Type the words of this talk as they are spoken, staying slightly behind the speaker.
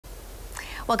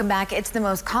Welcome back. It's the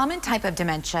most common type of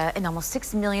dementia, and almost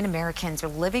 6 million Americans are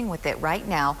living with it right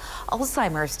now,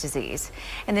 Alzheimer's disease.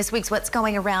 And this week's What's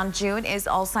Going Around June is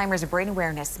Alzheimer's Brain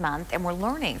Awareness Month, and we're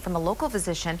learning from a local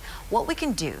physician what we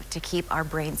can do to keep our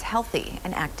brains healthy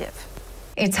and active.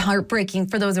 It's heartbreaking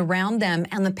for those around them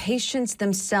and the patients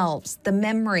themselves. The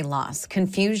memory loss,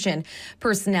 confusion,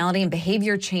 personality and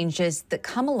behavior changes that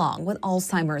come along with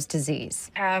Alzheimer's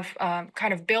disease. Have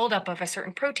kind of buildup of a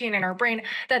certain protein in our brain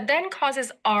that then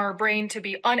causes our brain to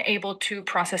be unable to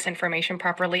process information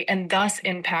properly and thus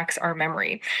impacts our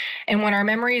memory. And when our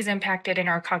memory is impacted and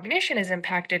our cognition is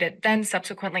impacted, it then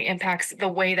subsequently impacts the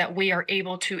way that we are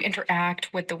able to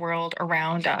interact with the world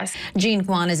around us. Jean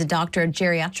Guan is a doctor of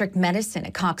geriatric medicine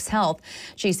at Cox Health.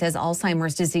 She says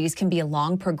Alzheimer's disease can be a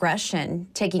long progression,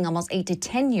 taking almost 8 to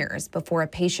 10 years before a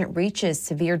patient reaches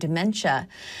severe dementia.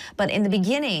 But in the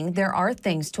beginning, there are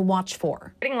things to watch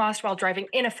for. Getting lost while driving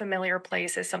in a familiar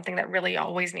place is something that really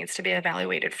always needs to be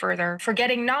evaluated further.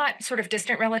 Forgetting not sort of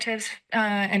distant relatives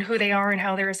and who they are and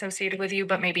how they're associated with you,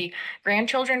 but maybe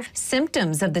grandchildren.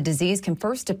 Symptoms of the disease can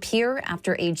first appear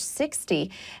after age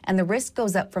 60, and the risk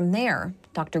goes up from there.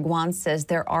 Dr. Guan says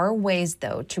there are ways,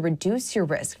 though, to reduce your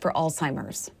risk for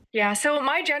Alzheimer's. Yeah, so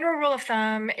my general rule of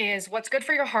thumb is what's good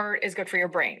for your heart is good for your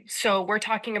brain. So we're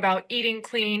talking about eating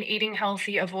clean, eating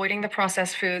healthy, avoiding the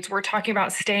processed foods. We're talking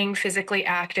about staying physically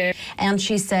active. And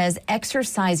she says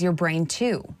exercise your brain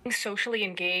too. Being socially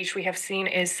engaged, we have seen,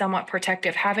 is somewhat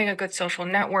protective. Having a good social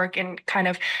network and kind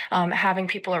of having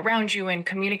people around you and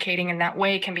communicating in that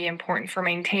way can be important for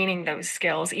maintaining those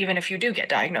skills, even if you do get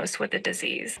diagnosed with the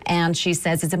disease. And she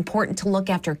says it's important to look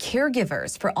after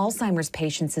caregivers for Alzheimer's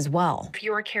patients as well. If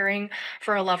you are caring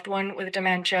for a loved one with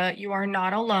dementia, you are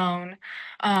not alone.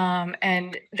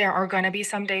 And there are going to be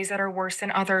some days that are worse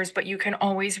than others, but you can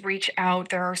always reach out.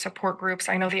 There are support groups.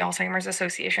 I know the Alzheimer's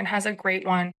Association has a great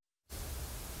one.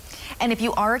 And if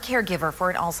you are a caregiver for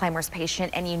an Alzheimer's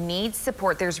patient and you need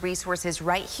support, there's resources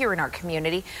right here in our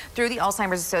community through the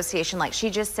Alzheimer's Association. Like she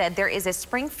just said, there is a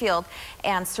Springfield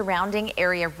and surrounding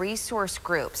area resource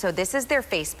group. So this is their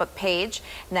Facebook page,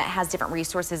 and that has different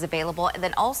resources available. And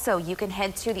then also you can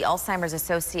head to the Alzheimer's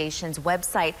Association's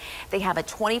website. They have a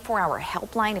 24-hour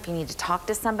helpline if you need to talk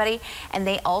to somebody. And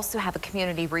they also have a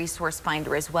community resource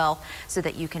finder as well, so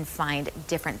that you can find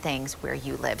different things where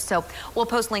you live. So we'll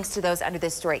post links to those under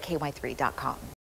this story at KY3.com.